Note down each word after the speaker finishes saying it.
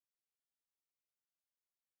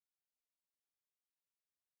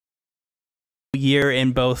year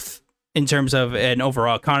in both in terms of an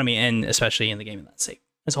overall economy and especially in the gaming landscape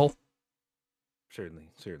as a whole. Certainly.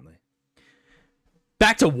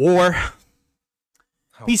 Back to war.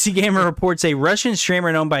 PC Gamer reports a Russian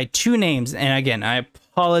streamer known by two names. And again, I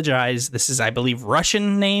apologize. This is, I believe,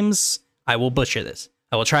 Russian names. I will butcher this.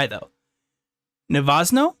 I will try, though.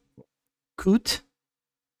 Nevazno, Kut,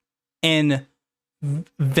 and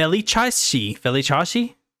Velichashi. I'm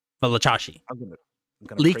gonna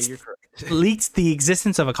pray you're correct. Leaks the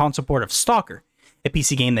existence of a console port of Stalker, a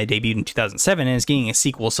PC game that debuted in 2007 and is getting a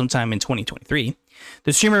sequel sometime in 2023.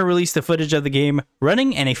 The streamer released the footage of the game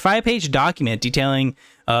running and a 5-page document detailing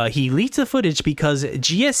he leaked the footage because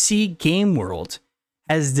GSC Game World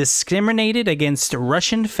has discriminated against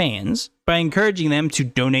Russian fans by encouraging them to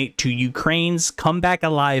donate to Ukraine's Come Back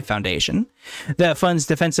Alive Foundation that funds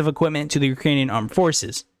defensive equipment to the Ukrainian armed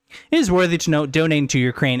forces. It is worthy to note donating to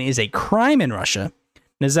Ukraine is a crime in Russia.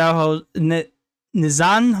 Nizanho's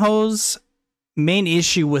main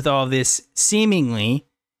issue with all this, seemingly,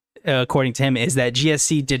 according to him, is that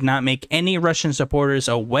GSC did not make any Russian supporters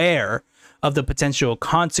aware of the potential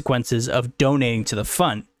consequences of donating to the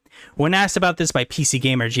fund. When asked about this by PC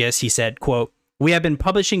Gamer, GSC said, quote, "We have been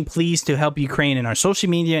publishing pleas to help Ukraine in our social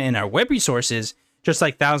media and our web resources, just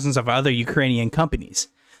like thousands of other Ukrainian companies.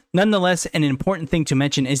 Nonetheless, an important thing to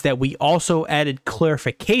mention is that we also added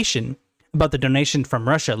clarification about the donation from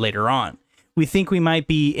Russia later on. We think we might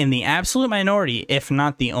be in the absolute minority, if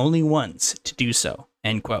not the only ones, to do so."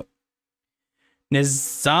 End quote.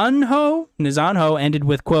 Nizanho ended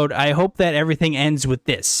with, quote, "I hope that everything ends with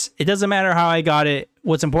this. It doesn't matter how I got it.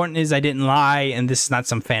 What's important is I didn't lie, and this is not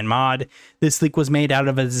some fan mod. This leak was made out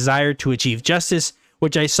of a desire to achieve justice,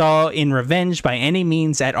 which I saw in revenge by any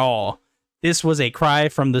means at all. This was a cry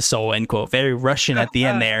from the soul," end quote. Very Russian at the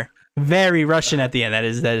end there. Very Russian at the end. That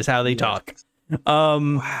is how they talk.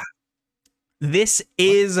 This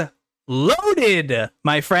is loaded,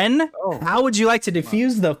 my friend. How would you like to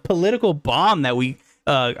defuse the political bomb that we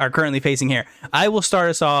are currently facing here? I will start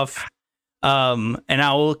us off, and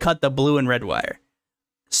I will cut the blue and red wire.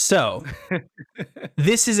 So,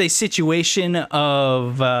 this is a situation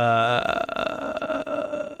of,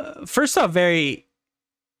 first off, very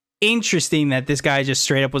interesting that this guy just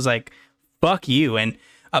straight up was like, fuck you. And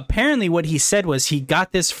apparently what he said was he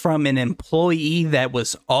got this from an employee that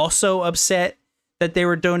was also upset that they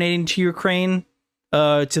were donating to Ukraine,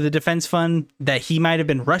 to the defense fund, that he might have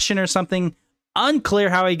been Russian or something. Unclear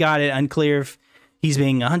how he got it. Unclear if he's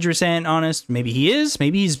being 100% honest. Maybe he is.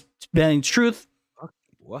 Maybe he's telling the truth.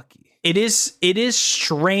 Lucky. It is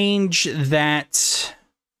strange that...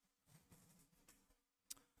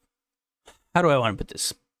 How do I want to put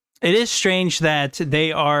this? It is strange that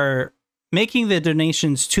they are making the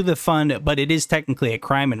donations to the fund, but it is technically a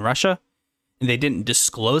crime in Russia, and they didn't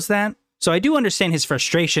disclose that. So I do understand his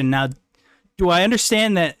frustration. Now, do I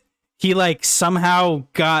understand that he like somehow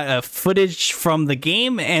got a footage from the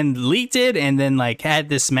game and leaked it, and then like had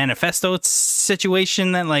this manifesto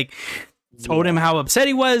situation that like told him how upset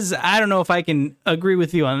he was? I don't know if I can agree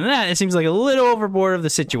with you on that. It seems like a little overboard of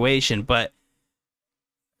the situation, but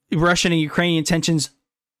Russian and Ukrainian tensions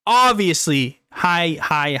obviously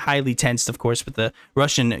highly tensed, of course, with the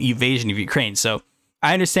Russian invasion of Ukraine. So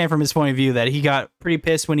I understand from his point of view that he got pretty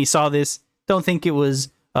pissed when he saw this. Don't think it was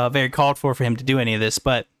very called for him to do any of this,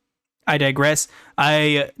 but I digress.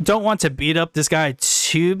 I don't want to beat up this guy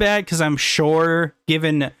too bad, because I'm sure,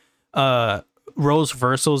 given roles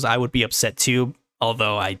reversals, I would be upset too,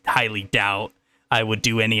 although I highly doubt I would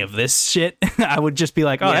do any of this shit. I would just be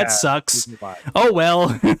like, oh, yeah, that sucks. Oh,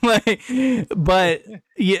 well. But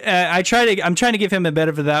yeah, I'm trying to give him a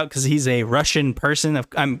benefit of the doubt because he's a Russian person.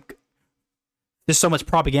 There's so much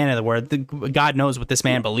propaganda in the word. God knows what this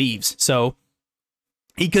man believes. So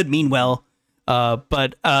he could mean well.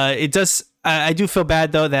 But it does. I do feel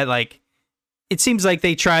bad, though, that like it seems like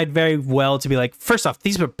they tried very well to be like, first off,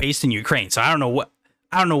 these were based in Ukraine. So I don't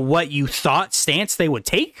know what you thought stance they would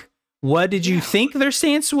take. What did you think their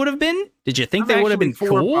stance would have been? Did you think they would have been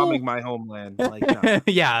cool? Bombing my homeland. Like, no.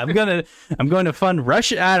 Yeah, I'm going to fund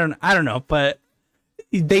Russia. I don't know, but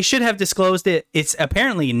they should have disclosed it. It's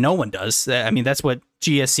apparently no one does. I mean, that's what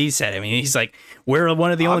GSC said. I mean, he's like, we're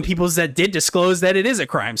one of the only peoples that did disclose that it is a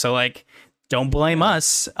crime. So like, don't blame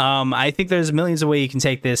us. I think there's millions of ways you can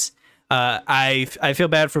take this. I feel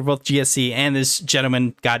bad for both GSC and this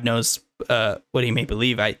gentleman. God knows what he may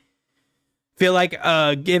believe. I feel like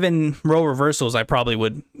given role reversals, I probably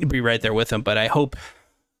would be right there with him, but I hope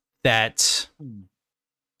that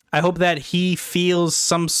he feels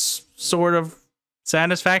some sort of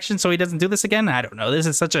satisfaction so he doesn't do this again. I don't know. This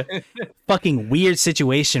is such a fucking weird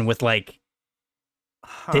situation with like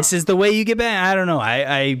this is the way you get back. I don't know.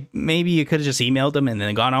 I maybe you could have just emailed them and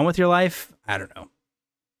then gone on with your life. I don't know.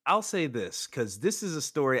 I'll say this because this is a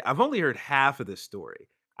story. I've only heard half of this story.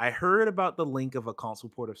 I heard about the link of a console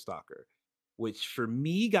port of Stalker, which for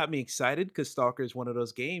me got me excited because Stalker is one of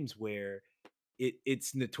those games where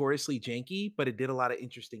it's notoriously janky, but it did a lot of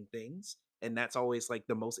interesting things. And that's always like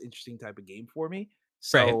the most interesting type of game for me. Right.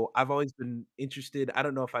 So I've always been interested. I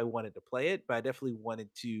don't know if I wanted to play it, but I definitely wanted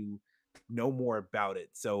to know more about it.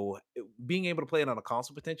 So being able to play it on a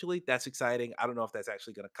console potentially, that's exciting. I don't know if that's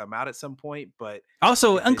actually going to come out at some point, but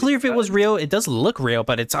Also, if it unclear if it was does, real. It does look real,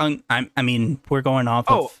 but it's on. I mean, we're going off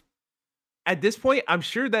oh, of. at this point, I'm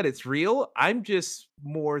sure that it's real. I'm just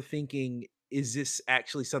more thinking, is this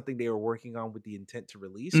actually something they were working on with the intent to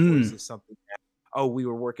release, or is Mm, this something that, oh, we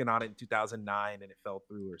were working on it in 2009 and it fell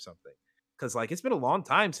through or something? Because like it's been a long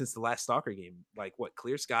time since the last Stalker game. Like what,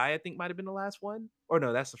 Clear Sky I think might have been the last one, or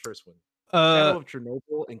no, that's the first one. uh, Shadow of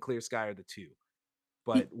Chernobyl and Clear Sky are the two,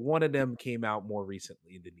 but one of them came out more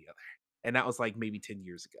recently than the other, and that was like maybe 10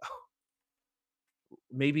 years ago,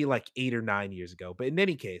 maybe like 8 or 9 years ago. But in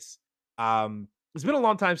any case, it's been a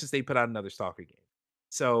long time since they put out another Stalker game.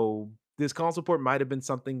 So this console port might have been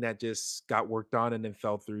something that just got worked on and then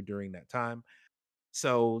fell through during that time.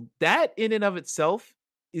 So that in and of itself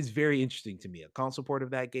is very interesting to me. A console port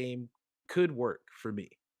of that game could work for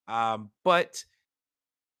me. But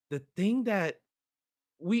the thing that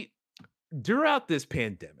we throughout this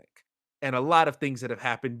pandemic and a lot of things that have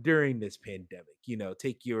happened during this pandemic,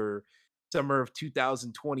 take your summer of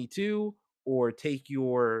 2022 or take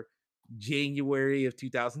your January of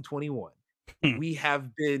 2021. hmm, We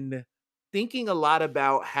have been thinking a lot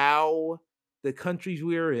about how the countries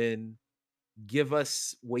we are in give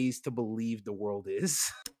us ways to believe the world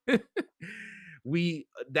is. we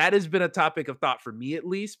That has been a topic of thought for me at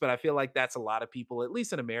least, but I feel like that's a lot of people, at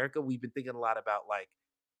least in America. We've been thinking a lot about like,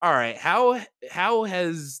 all right, how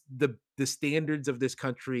has the standards of this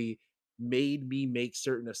country made me make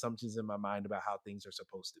certain assumptions in my mind about how things are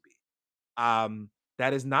supposed to be? Um,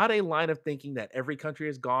 that is not a line of thinking that every country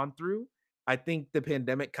has gone through. I think the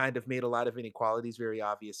pandemic kind of made a lot of inequalities very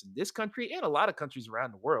obvious in this country and a lot of countries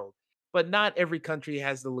around the world. But not every country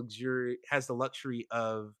has the luxury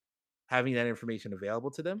of having that information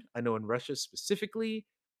available to them. I know in Russia specifically,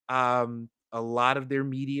 a lot of their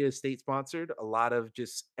media is state sponsored. A lot of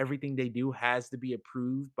just everything they do has to be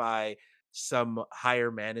approved by some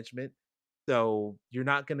higher management. So you're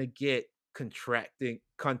not going to get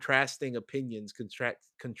contrasting opinions,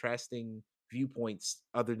 contrasting viewpoints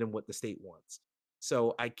other than what the state wants.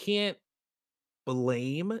 So I can't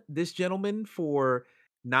blame this gentleman for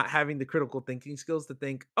not having the critical thinking skills to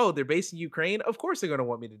think, oh, they're based in Ukraine. Of course, they're going to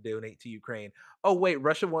want me to donate to Ukraine. Oh, wait,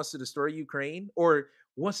 Russia wants to destroy Ukraine or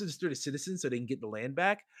wants to destroy the citizens so they can get the land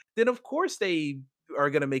back. Then, of course, they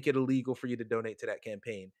are going to make it illegal for you to donate to that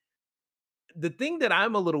campaign. The thing that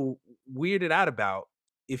I'm a little weirded out about,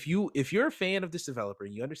 if you're a fan of this developer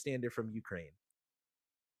and you understand they're from Ukraine,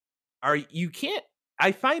 are you can't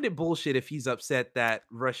I find it bullshit if he's upset that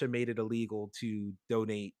Russia made it illegal to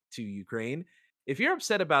donate to Ukraine. If you're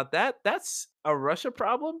upset about that, that's a Russia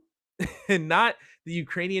problem and not the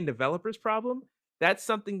Ukrainian developers problem. That's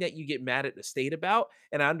something that you get mad at the state about.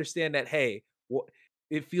 And I understand that, hey,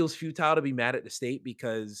 it feels futile to be mad at the state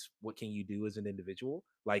because what can you do as an individual?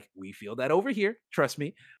 Like, we feel that over here, trust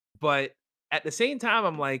me. But at the same time,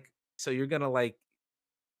 I'm like, so you're gonna leak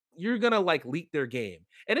their game.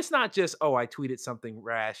 And it's not just, oh, I tweeted something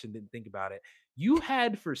rash and didn't think about it. You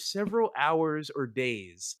had for several hours or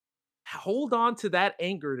days hold on to that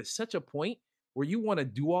anger to such a point where you want to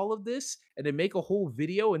do all of this and then make a whole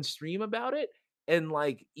video and stream about it and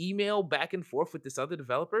like email back and forth with this other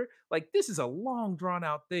developer. Like, this is a long drawn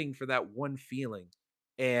out thing for that one feeling.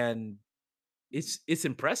 And it's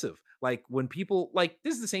impressive. Like when people like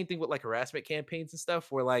this is the same thing with like harassment campaigns and stuff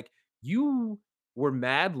where like you were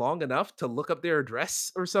mad long enough to look up their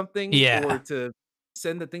address or something or yeah, to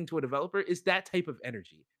send the thing to a developer is that type of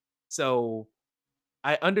energy. So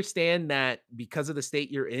I understand that because of the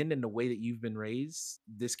state you're in and the way that you've been raised,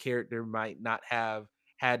 this character might not have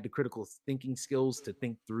had the critical thinking skills to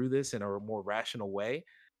think through this in a more rational way,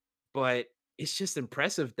 but it's just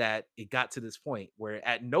impressive that it got to this point where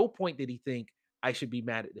at no point did he think I should be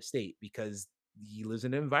mad at the state because he lives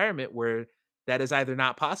in an environment where that is either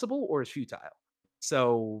not possible or is futile.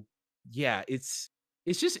 So yeah, it's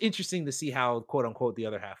just interesting to see how quote unquote the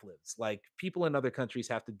other half lives. Like people in other countries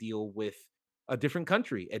have to deal with a different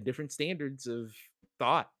country and different standards of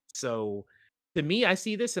thought. So to me, I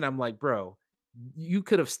see this and I'm like, bro, you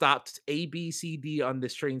could have stopped A, B, C, D on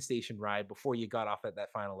this train station ride before you got off at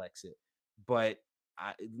that final exit. But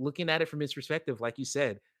looking at it from his perspective, like you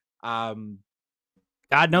said, um,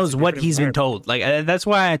 God it's knows a what different he's been environment. told. Like that's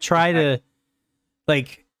why I try Exactly. to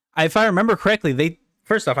like. If I remember correctly, they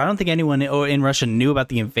first off, I don't think anyone in Russia knew about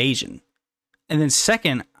the invasion, and then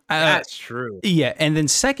second, That's true. yeah, and then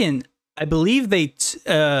second, I believe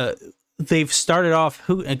they've started off.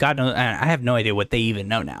 Who God knows, I have no idea what they even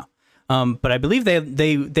know now. But I believe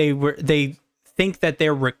they think that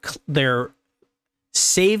they're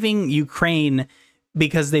saving Ukraine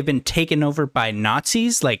because they've been taken over by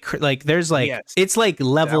Nazis. Like there's like Yes, it's like that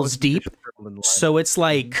levels was the deep. official Kremlin line. So it's Mhm.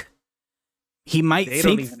 like he might They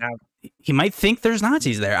don't think even have. he might think there's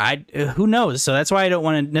Nazis there. I who knows. So that's why I don't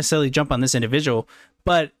want to necessarily jump on this individual.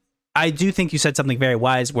 But I do think you said something very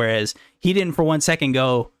wise. Whereas he didn't for one second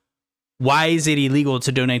go, "Why is it illegal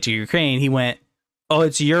to donate to Ukraine?" He went, "Oh,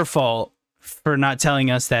 it's your fault for not telling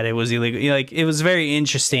us that it was illegal." Like it was very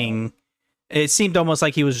interesting. It seemed almost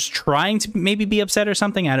like he was trying to maybe be upset or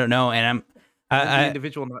something. I don't know. And The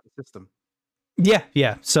individual, not the system.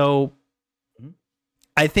 yeah. So Mhm.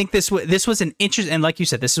 I think this was an interesting, and like you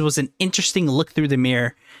said, this was an interesting look through the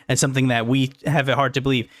mirror and something that we have it hard to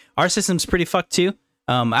believe. Our system's pretty fucked too.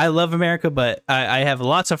 I love America, but I have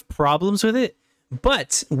lots of problems with it.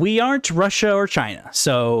 But we aren't Russia or China,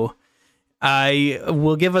 so I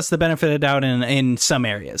will give us the benefit of the doubt in some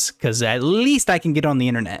areas because at least I can get on the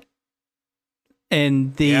internet,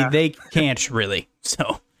 and Yeah, they can't really.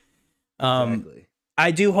 So exactly.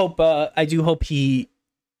 I do hope he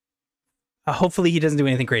hopefully he doesn't do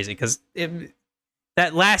anything crazy because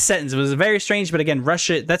that last sentence was very strange. But again,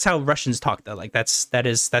 Russia, that's how Russians talk though. Like that's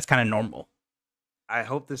kind of normal. I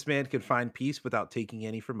hope this man can find peace without taking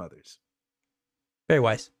any from others. Very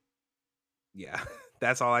wise. Yeah,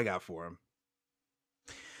 that's all I got for him.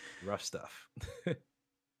 Rough stuff.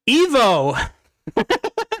 Evo.